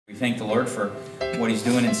thank the Lord for what He's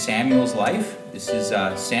doing in Samuel's life. This is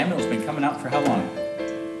Samuel's been coming out for how long?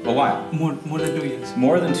 A while. More than 2 years.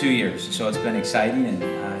 More than 2 years. So it's been exciting,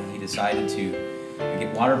 and he decided to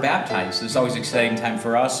get water baptized. So it's always an exciting time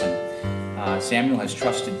for us. And Samuel has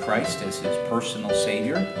trusted Christ as his personal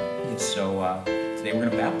Savior. Yes. So today we're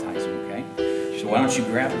going to baptize him. Okay. So why don't you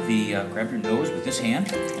grab your nose with this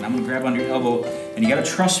hand, and I'm going to grab under your elbow, and you got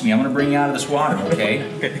to trust me. I'm going to bring you out of this water. Okay.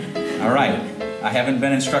 All right. I haven't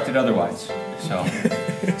been instructed otherwise. So,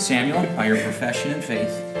 Samuel, by your profession and faith,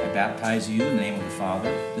 I baptize you in the name of the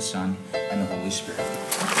Father, the Son, and the Holy Spirit.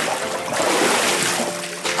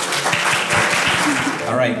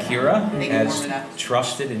 All right, Kira has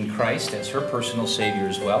trusted in Christ as her personal Savior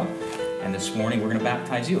as well. And this morning we're going to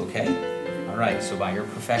baptize you, okay? All right, so by your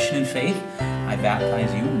profession and faith, I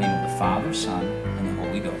baptize you in the name of the Father, Son, and the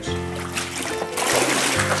Holy Ghost.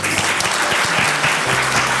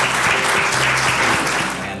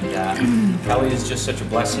 Kelly is just such a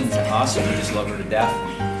blessing to us, and we just love her to death.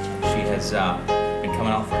 She has been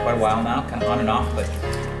coming out for quite a while now, kind of on and off, but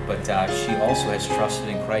she also has trusted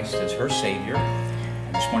in Christ as her Savior,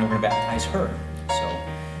 and this morning we're going to baptize her.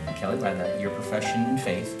 So, Kelly, by your profession and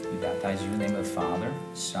faith, we baptize you in the name of the Father,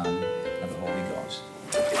 Son, and the Holy Ghost.